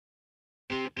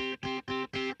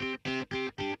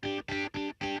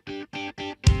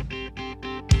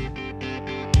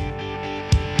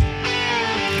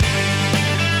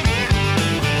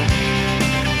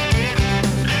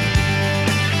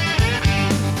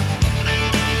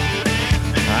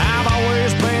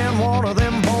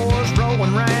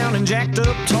jacked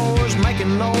up toys,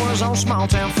 making noise on small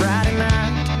town Friday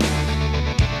night.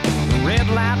 Red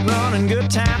light running,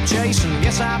 good time chasing.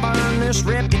 Guess I've earned this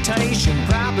reputation.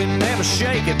 Probably never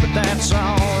shake it, but that's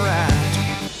alright.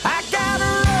 I got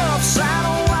a rough side,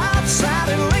 a wild side,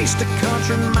 at least a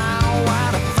country mile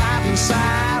wide, a fighting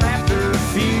side after a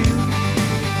few.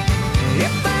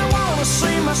 If they wanna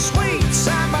see my sweet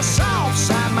side, my soft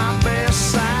side, my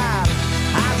best side,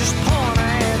 I just point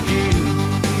at you.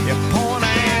 You point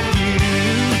at you.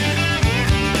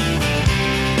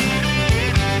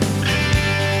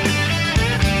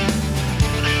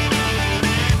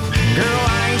 Girl,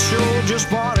 I ain't sure just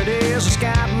what it is. It's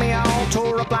got me all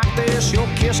tore up like this. Your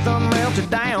kiss done melted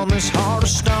down this heart of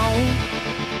stone.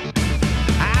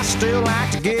 I still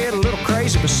like to get a little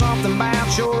crazy, but something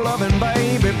about your loving,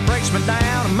 baby, breaks me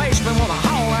down and makes me wanna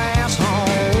haul ass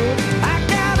home. I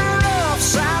got a rough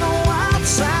side, a wild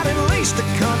side, at least a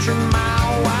country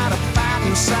mile wide, a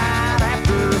fighting side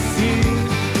after a few.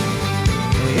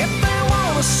 If they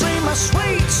wanna see my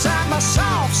sweet side, my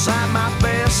soft side, my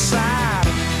best side,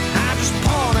 I just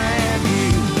point at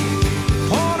you,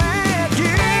 point at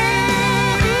you.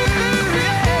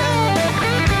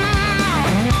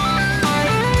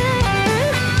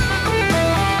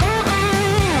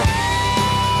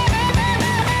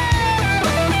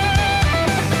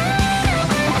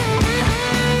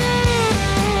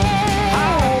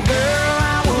 Oh girl,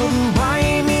 I wouldn't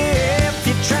blame you if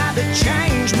you tried to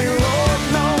change me. Lord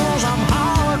knows I'm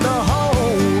hard to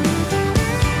hold,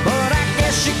 but I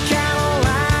guess you kinda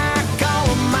like all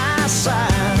of my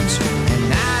sides, and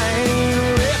I ain't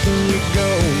letting you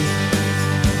go,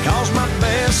 'cause my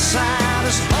best side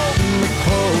is holding me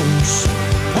close.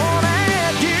 Point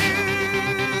at you,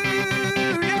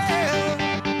 yeah.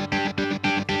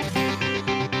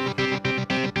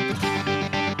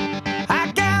 I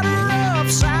got a rough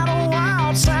side, a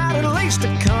wild side, at least a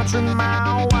country mile